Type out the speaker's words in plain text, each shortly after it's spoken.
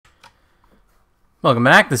Welcome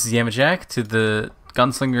back. This is Yama to the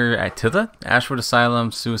gunslinger to the Ashwood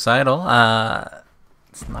Asylum suicidal.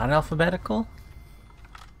 It's not alphabetical.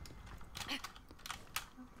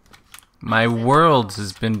 My world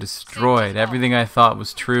has been destroyed. Everything I thought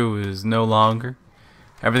was true is no longer.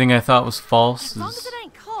 Everything I thought was false is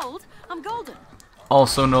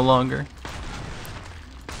also no longer.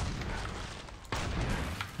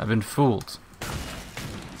 I've been fooled.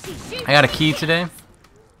 I got a key today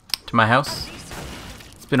to my house.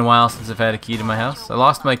 It's been a while since I've had a key to my house. I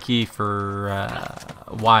lost my key for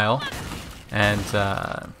a while, and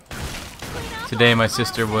today my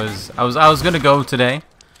sister was. I was gonna go today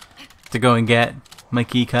to go and get my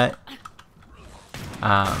key cut,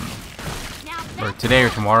 or today or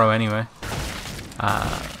tomorrow anyway.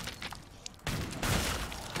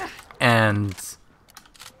 And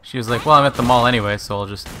she was like, "Well, I'm at the mall anyway, so I'll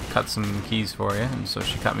just cut some keys for you." And so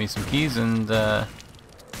she cut me some keys, and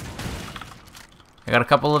I got a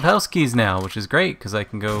couple of house keys now, which is great because I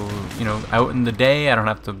can go, you know, out in the day. I don't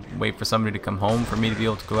have to wait for somebody to come home for me to be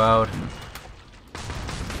able to go out. And,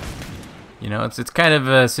 you know, it's kind of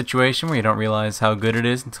a situation where you don't realize how good it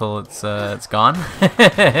is until it's gone.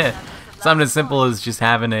 Something as simple as just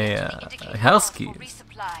having a house key.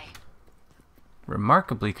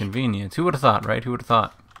 Remarkably convenient. Who would have thought, right? Who would have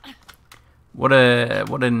thought? What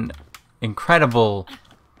an incredible,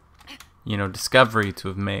 you know, discovery to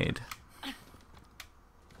have made.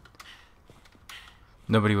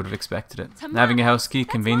 Nobody would have expected it. Having a house key,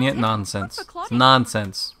 convenient? Nonsense. It's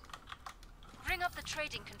nonsense. Bring up the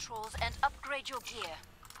trading controls and upgrade your gear.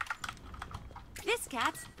 This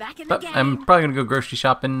cat's back in the game. I'm probably gonna go grocery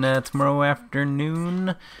shopping tomorrow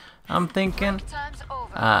afternoon. I'm thinking. Time's over.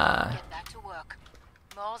 Get back to work.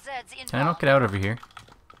 More Zeds Can I not get out over here?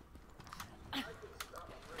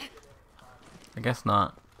 I guess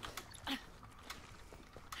not. Yeah,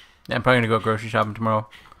 I'm probably gonna go grocery shopping tomorrow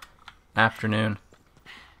afternoon.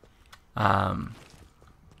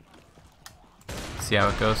 See how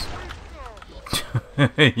it goes.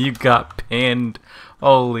 You got pinned.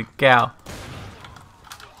 Holy cow.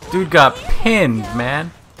 Dude got pinned,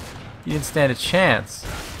 man. You didn't stand a chance.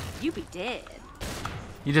 You be dead.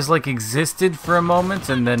 You just like existed for a moment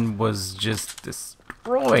and then was just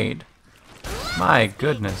destroyed. My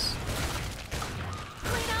goodness.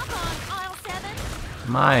 Clean up on aisle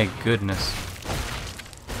 7. My goodness.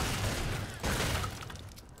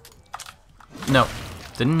 No.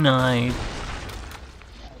 Denied.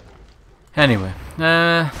 Anyway,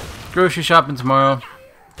 grocery shopping tomorrow.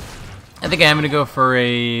 I think I'm gonna go for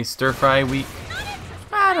a stir-fry week.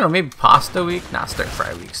 I don't know, maybe pasta week? Nah,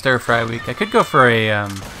 stir-fry week. Stir-fry week. I could go for a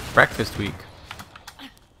breakfast week.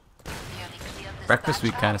 Breakfast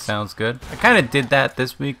week kind of sounds good. I kind of did that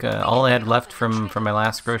this week. All I had left from my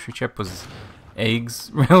last grocery trip was eggs,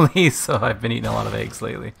 really. So I've been eating a lot of eggs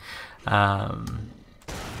lately. But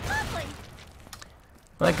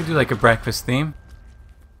I could do like a breakfast theme.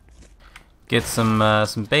 Get some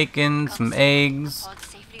bacon, some eggs,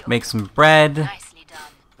 make some bread. You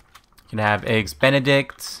can have eggs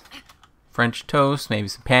Benedict, French toast, maybe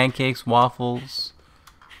some pancakes, waffles.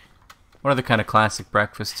 What other kind of classic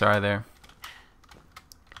breakfasts are there?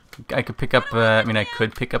 I could pick up, I mean I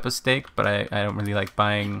could pick up a steak, but I don't really like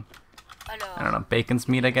buying, I don't know, bacon's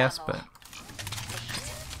meat I guess, but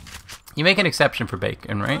you make an exception for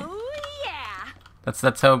bacon, right? Oh yeah.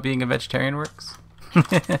 That's how being a vegetarian works.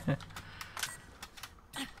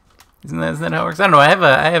 Isn't that how it works? I don't know. I have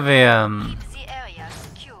a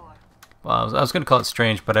well, I was gonna call it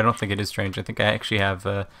strange, but I don't think it is strange. I think I actually have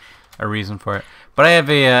a reason for it. But I have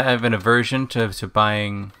an aversion to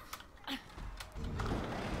buying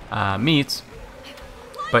meats,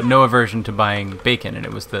 but no aversion to buying bacon, and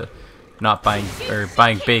it was the not buying or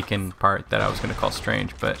buying bacon part that I was gonna call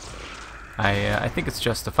strange. But I think it's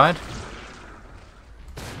justified.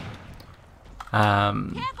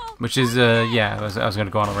 Which is yeah, I was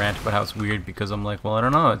gonna go on a rant about how it's weird because I'm like, well, I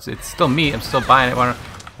don't know, it's still meat. I'm still buying it. Why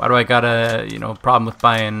do I got a problem with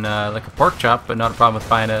buying like a pork chop, but not a problem with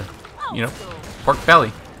buying a pork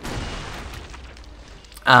belly?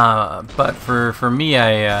 But for me,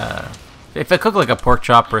 if I cook like a pork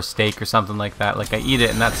chop or a steak or something like that, like I eat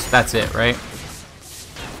it and that's it, right?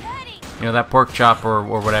 You know, that pork chop or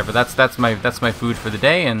whatever. That's my food for the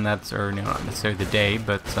day, and that's, or not necessarily the day,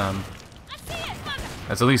 but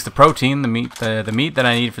that's at least the protein, the meat that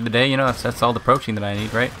I need for the day. You know, that's all the protein that I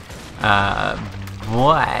need, right?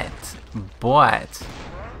 But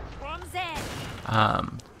Love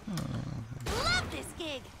this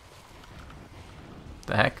gig.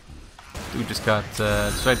 the heck, dude just got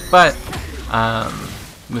destroyed. But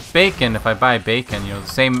with bacon, if I buy bacon, you know, the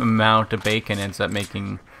same amount of bacon ends up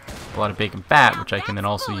making a lot of bacon fat, which I can then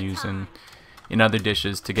also use in other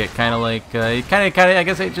dishes to get kind of like I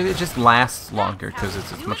guess it just lasts longer because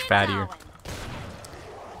it's much fattier.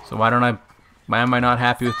 So why am I not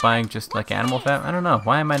happy with buying just like animal fat? I don't know.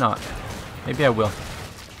 Why am I not? Maybe I will.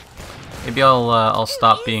 Maybe I'll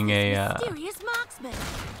stop being a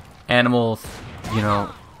animal, you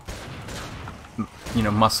know,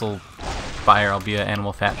 muscle buyer. I'll be an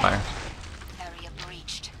animal fat buyer.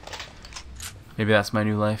 Maybe that's my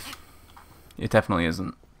new life. It definitely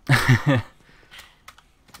isn't.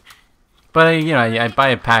 But I buy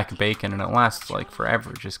a pack of bacon and it lasts like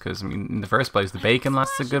forever, just because I mean, in the first place, the bacon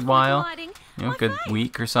lasts a good while, a good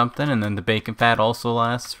week or something, and then the bacon fat also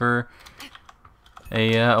lasts for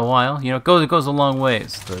a while. It goes a long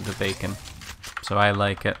ways, the bacon. So I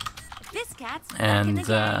like it. And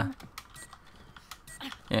yeah,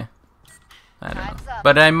 I don't know.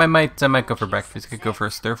 But I might go for breakfast. I could go for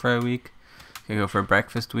a stir fry week. I could go for a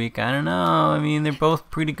breakfast week. I don't know. I mean, they're both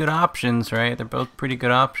pretty good options, right? They're both pretty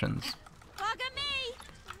good options.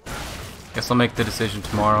 Guess I'll make the decision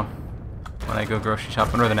tomorrow when I go grocery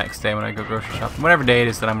shopping, or the next day when I go grocery shopping. Whatever day it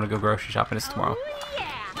is that I'm gonna go grocery shopping, it's tomorrow.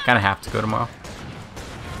 Kind of have to go tomorrow.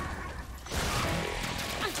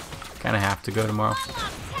 Kind of have to go tomorrow.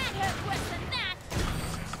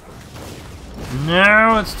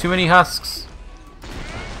 No, it's too many husks.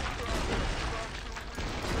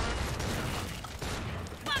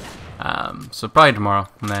 So probably tomorrow,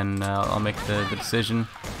 and then I'll make the decision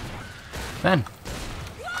then.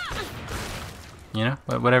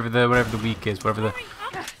 Whatever the week is, whatever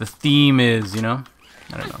the theme is, I don't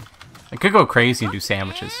know. I could go crazy and do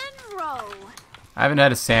sandwiches. I haven't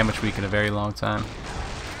had a sandwich week in a very long time.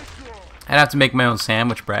 I'd have to make my own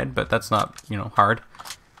sandwich bread, but that's not, hard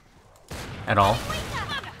at all.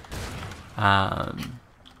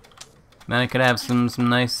 Then I could have some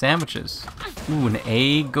nice sandwiches. Ooh, an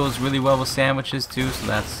egg goes really well with sandwiches too, so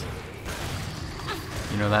that's,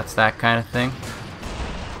 that's that kind of thing.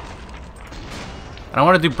 I don't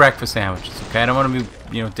want to do breakfast sandwiches, okay? I don't want to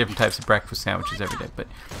do, different types of breakfast sandwiches every day, but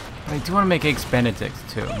I do want to make eggs benedict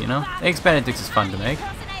too, Eggs benedict is fun to make,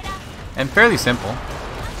 and fairly simple.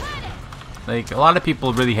 Like, a lot of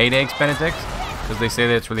people really hate eggs benedict because they say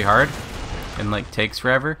that it's really hard and, like, takes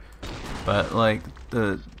forever. But, like,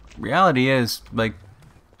 the reality is, like,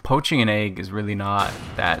 poaching an egg is really not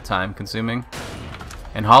that time consuming.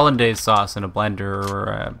 And hollandaise sauce in a blender or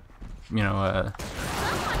a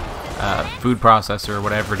food processor or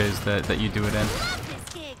whatever it is that you do it in,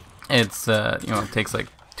 it's it takes like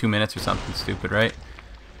 2 minutes or something stupid, right?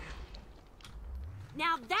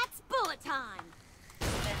 Now that's bullet time.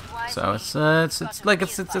 So it's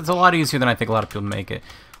a lot easier than I think a lot of people make it.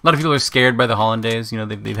 A lot of people are scared by the hollandaise.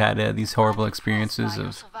 They've had these horrible experiences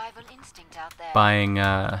of buying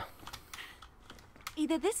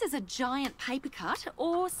either this is a giant paper cut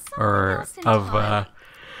or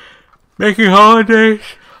making hollandaise.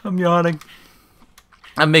 I'm yawning.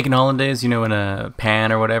 I'm making hollandaise, in a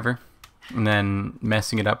pan or whatever, and then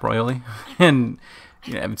messing it up royally, and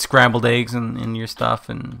scrambled eggs in your stuff,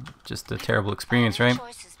 and just a terrible experience, right?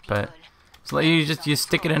 But so you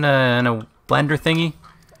stick it in a blender thingy.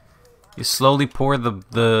 You slowly pour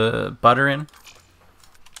the butter in.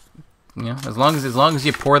 As long as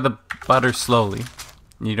you pour the butter slowly,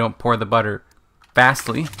 and you don't pour the butter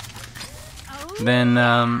fastly, then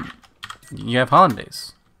you have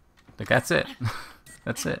hollandaise. Like, that's it.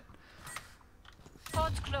 That's it.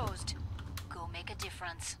 Pod's closed. Go make a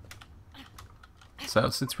difference. So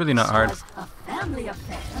it's really not hard.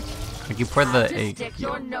 Like, you pour the egg. I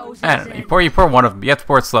don't know. You pour one of them. You have to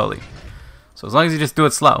pour it slowly. So as long as you just do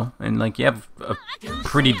it slow, and like you have a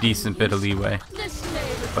pretty decent bit of leeway.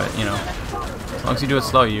 But as long as you do it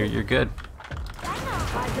slow, you're good.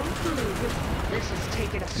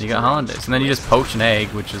 And you got hollandaise, and then you just poach an egg,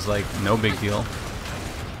 which is like no big deal.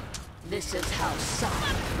 And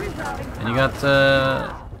you got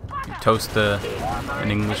you toast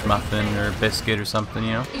an English muffin or a biscuit or something,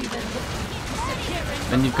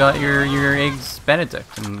 Then you've got your eggs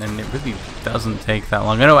benedict, and it really doesn't take that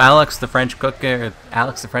long. I know Alex the French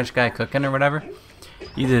guy cooking or whatever.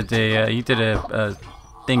 He did a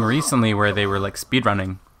thing recently where they were like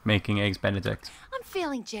speedrunning making eggs benedict. I'm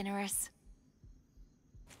feeling generous.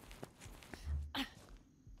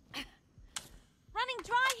 Running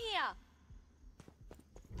dry here.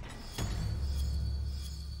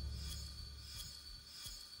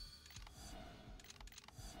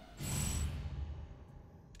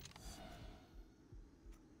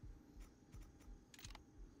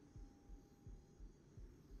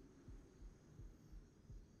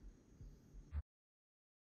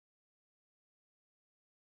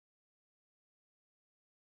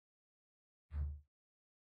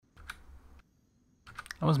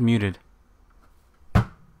 I was muted.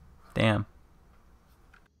 Damn.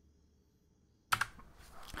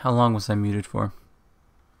 How long was I muted for?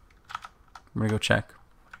 I'm gonna go check.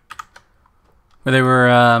 Where they were,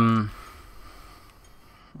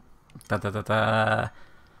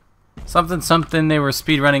 something, they were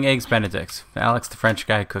speedrunning Eggs Benedict. Alex, the French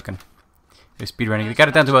guy, cooking. They were speedrunning. They got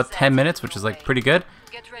it down to about 10 minutes, which is like pretty good.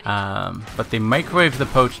 But they microwaved the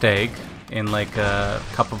poached egg in like a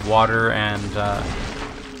cup of water and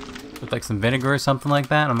with like some vinegar or something like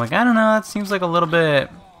that. And I'm like, I don't know, that seems like a little bit...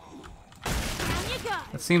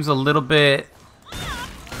 That seems a little bit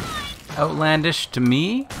outlandish to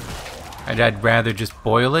me. I'd rather just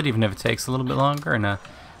boil it, even if it takes a little bit longer in a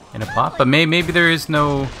pot. But maybe there is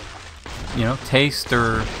no, you know, taste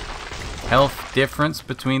or health difference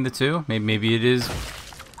between the two. Maybe it is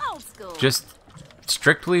just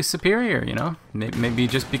strictly superior, you know? Maybe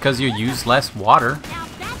just because you use less water,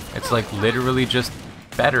 it's like literally just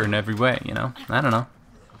better in every way, you know? I don't know.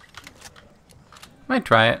 Might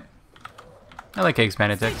try it. I like Eggs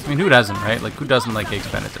Benedict. I mean, who doesn't, right? Like, who doesn't like Eggs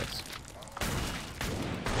Benedict?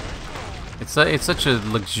 It's such a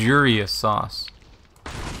luxurious sauce.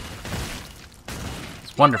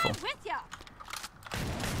 It's wonderful. That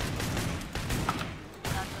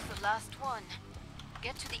was the last one.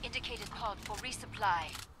 Get to the indicated pod for resupply.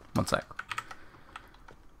 One sec.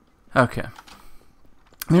 Okay.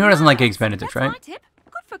 You know who doesn't like Eggs Benedict, right? That's my tip.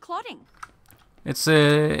 Good for clotting. It's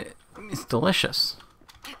delicious.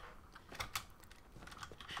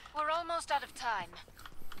 We're almost out of time.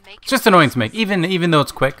 It's just annoying to make, even though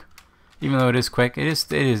it's quick. Even though it is quick, it is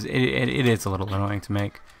a little annoying to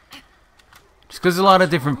make. Just because there's a lot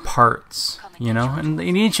of different parts, you know, and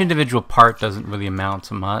each individual part doesn't really amount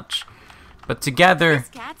to much, but together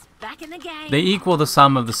Back in the game. they equal the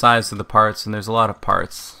sum of the size of the parts, and there's a lot of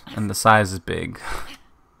parts, and the size is big.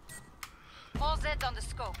 All Zeds on the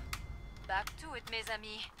scope. Back to it, mes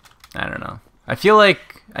amis. I don't know. I feel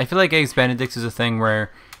like Eggs Benedict is a thing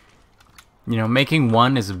where, you know, making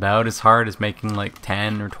one is about as hard as making like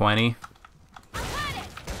 10 or 20.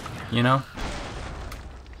 You know?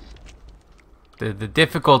 The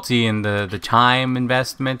difficulty and the time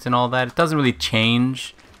investment and all that, it doesn't really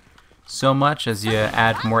change so much as you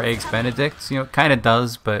add more Eggs Benedict. You know, it kind of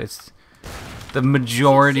does, but it's the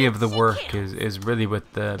majority of the work is really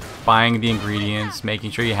with the buying the ingredients,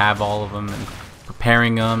 making sure you have all of them, and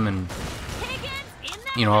preparing them, and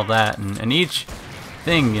you know, all that. And each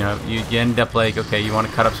thing, you know, you end up like, okay, you want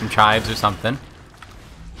to cut up some chives or something.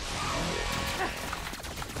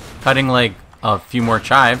 Cutting like a few more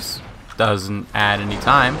chives doesn't add any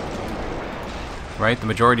time, right? The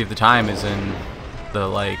majority of the time is in the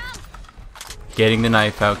like getting the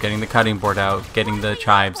knife out, getting the cutting board out, getting the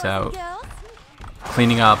chives out,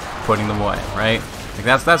 cleaning up, putting them away, right? Like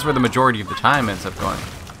that's where the majority of the time ends up going.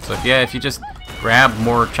 So if you just grab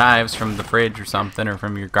more chives from the fridge or something, or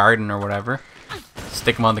from your garden or whatever,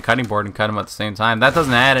 stick them on the cutting board and cut them at the same time, that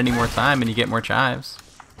doesn't add any more time and you get more chives.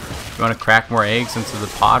 If you want to crack more eggs into the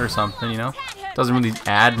pot or something, you know, it doesn't really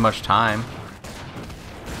add much time.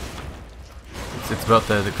 It's about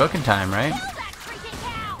the cooking time, right?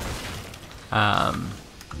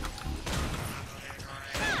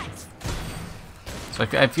 So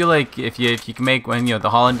I feel like if you can make, when, you know, the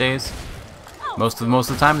hollandaise, most of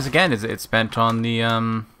the time is, again, it's spent on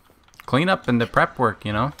the cleanup and the prep work,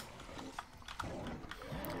 you know.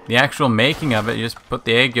 The actual making of it, you just put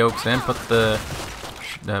the egg yolks in, put the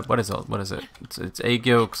what is it? It's egg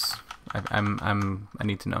yolks. I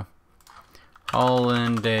need to know.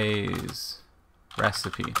 Hollandaise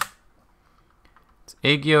recipe. It's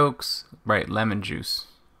egg yolks, right? Lemon juice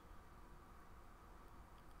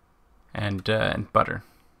and butter.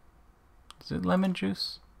 Is it lemon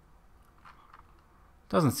juice?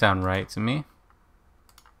 Doesn't sound right to me.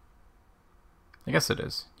 I guess it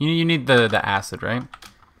is. You need the acid, right?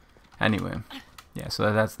 Anyway, yeah.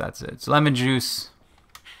 So that's it. It's lemon juice.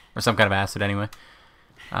 Or some kind of acid, anyway.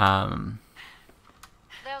 There's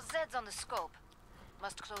Zeds on the scope.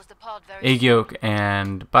 Must close the pod very Egg yolk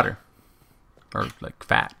and butter. Or, like,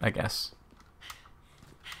 fat, I guess.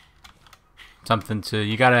 Something to...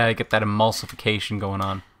 You gotta get that emulsification going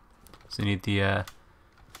on. So you need the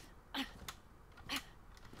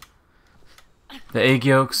egg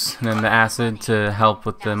yolks, and then the acid to help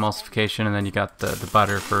with the emulsification, and then you got the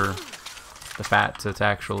butter for the fat to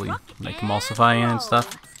actually, like, emulsify in and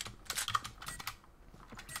stuff.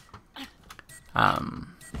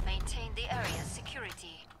 Maintain the area's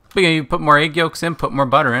security. But yeah, you put more egg yolks in, put more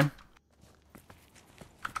butter in,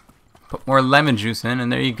 put more lemon juice in,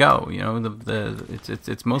 and there you go. You know,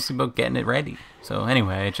 it's mostly about getting it ready. So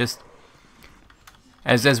anyway,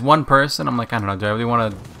 as one person, I'm like, I don't know, do I really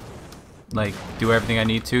want to like do everything I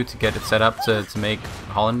need to get it set up to make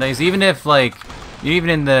hollandaise? Even if like, even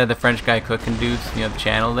in the French guy cooking dudes, you know, the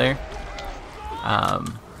channel there.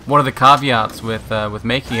 One of the caveats with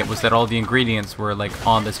making it was that all the ingredients were like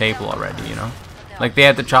on the table already, you know. Like they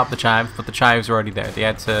had to chop the chives, but the chives were already there. They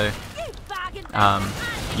had to,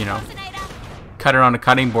 you know, cut it on a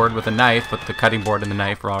cutting board with a knife, but the cutting board and the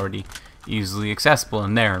knife were already easily accessible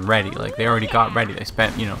and there and ready. Like they already got ready. They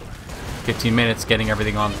spent, you know, 15 minutes getting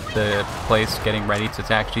everything on the place, getting ready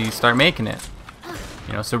to actually start making it.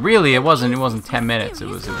 You know, so really it wasn't 10 minutes. It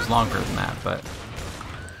was longer than that, but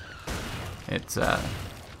it's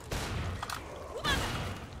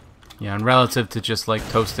yeah, and relative to just like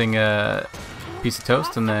toasting a piece of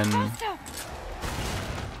toast and then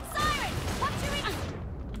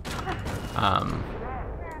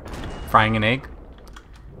frying an egg,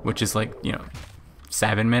 which is like, you know,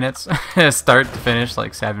 7 minutes start to finish,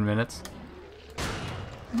 like 7 minutes.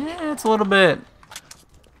 Yeah, it's a little bit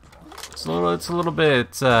you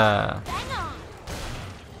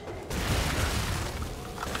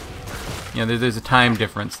know, there's a time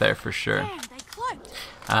difference there for sure.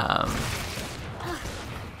 I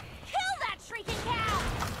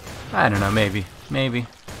don't know, maybe.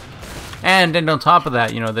 And then on top of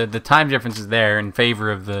that, you know, the time difference is there in favor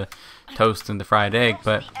of the toast and the fried egg,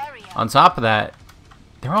 but on top of that,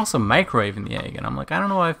 they're also microwaving the egg, and I'm like, I don't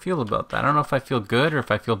know how I feel about that. I don't know if I feel good or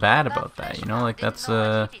if I feel bad about that, you know, like that's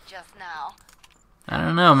I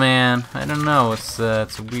don't know, man. I don't know. It's a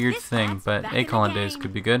weird thing, but egg hollandaise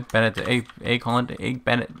could be good.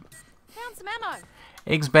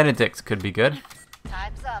 Eggs Benedict could be good,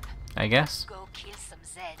 I guess.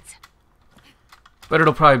 But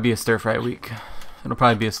it'll probably be a stir-fry week.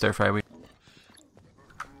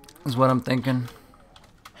 Is what I'm thinking.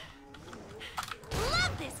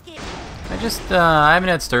 I haven't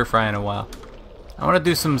had stir-fry in a while. I want to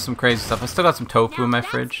do some crazy stuff. I still got some tofu in my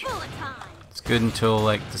fridge. It's good until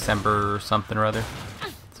like December or something or other.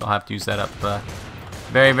 So I'll have to use that up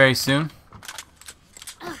very, very soon.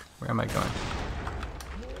 Where am I going?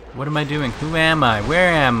 What am I doing? Who am I? Where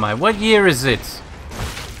am I? What year is it? It's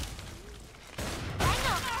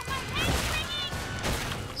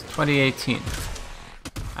 2018.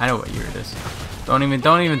 I know what year it is. Don't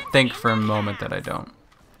even think for a moment that I don't.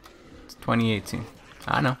 It's 2018.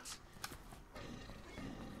 I know.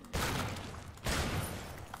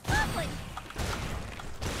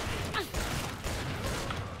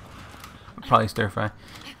 Probably stir fry.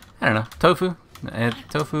 I don't know. Tofu.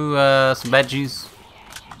 Some veggies.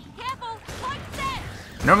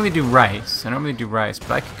 I normally do rice,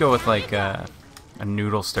 but I could go with like a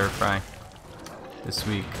noodle stir fry this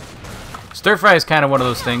week. Stir fry is kind of one of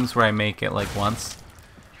those things where I make it like once,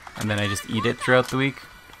 and then I just eat it throughout the week,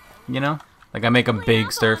 you know? Like I make a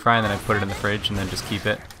big stir fry and then I put it in the fridge and then just keep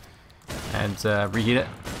it and reheat it.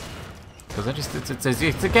 Because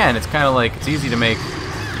it's again, it's kind of like, it's easy to make,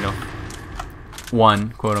 you know,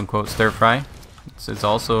 one quote-unquote stir fry. It's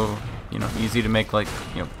also, you know, easy to make like,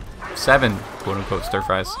 you know, 7 quote-unquote stir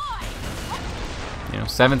fries. You know,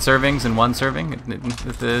 7 servings in 1 serving.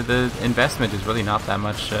 The investment is really not that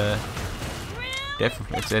much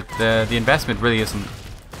different. The investment really isn't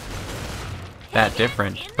that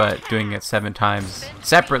different, but doing it 7 times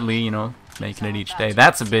separately, you know, making it each day,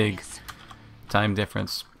 that's a big time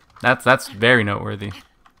difference. That's very noteworthy.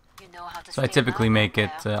 So I typically make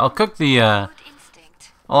it. I'll cook the. I'll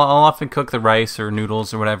often cook the rice or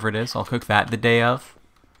noodles or whatever it is. I'll cook that the day of.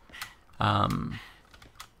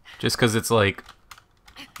 Just because it's like,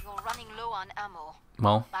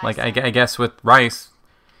 well, like I guess with rice,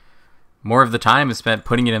 more of the time is spent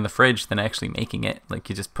putting it in the fridge than actually making it. Like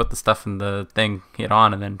you just put the stuff in the thing, hit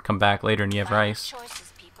on, and then come back later and you have rice.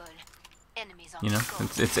 You know,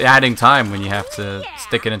 it's adding time when you have to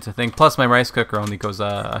stick it into thing. Plus my rice cooker only goes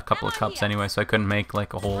a couple of cups anyway, so I couldn't make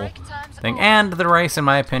like a whole thing. And the rice, in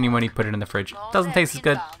my opinion, when you put it in the fridge, doesn't taste as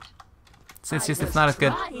good. It's not as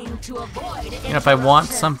good. You know, if I want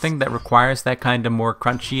something that requires that kind of more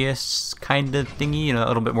crunchy-ish kind of thingy, you know, a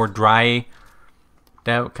little bit more dry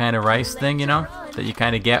out kind of rice thing, you know, that you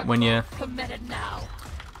kind of get when you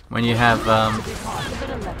have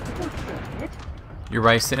your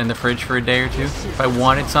rice sitting in the fridge for a day or two. If I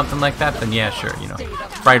wanted something like that, then yeah, sure, you know.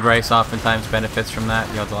 Fried rice oftentimes benefits from that.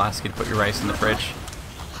 You know, they'll ask you to put your rice in the fridge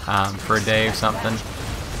for a day or something.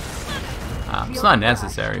 It's not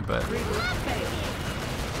necessary, but you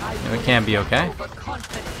know, it can be okay.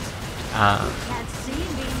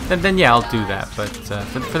 Then yeah, I'll do that. But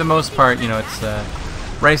for the most part, you know, it's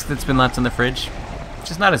rice that's been left in the fridge. It's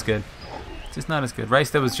just not as good. It's just not as good.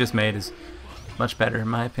 Rice that was just made is much better, in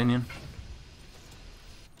my opinion.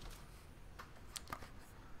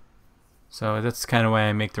 So that's kind of why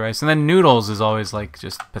I make the rice. And then noodles is always like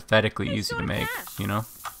just pathetically easy to make, you know?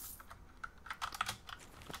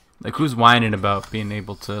 Like who's whining about being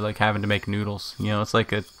able to like having to make noodles? You know, it's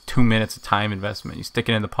like a 2 minutes of time investment. You stick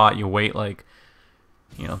it in the pot, you wait like,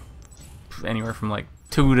 you know, anywhere from like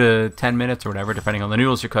 2 to 10 minutes or whatever, depending on the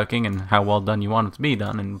noodles you're cooking and how well done you want it to be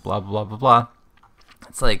done, and blah blah blah blah blah.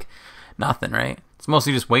 It's like nothing, right? It's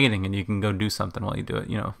mostly just waiting, and you can go do something while you do it,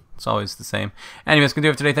 you know. It's always the same. Anyways, gonna do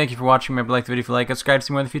it for today. Thank you for watching. Remember to like the video if you like it. Subscribe to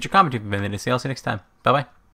see more in the future. Comment if you've been there. I'll see you next time. Bye bye.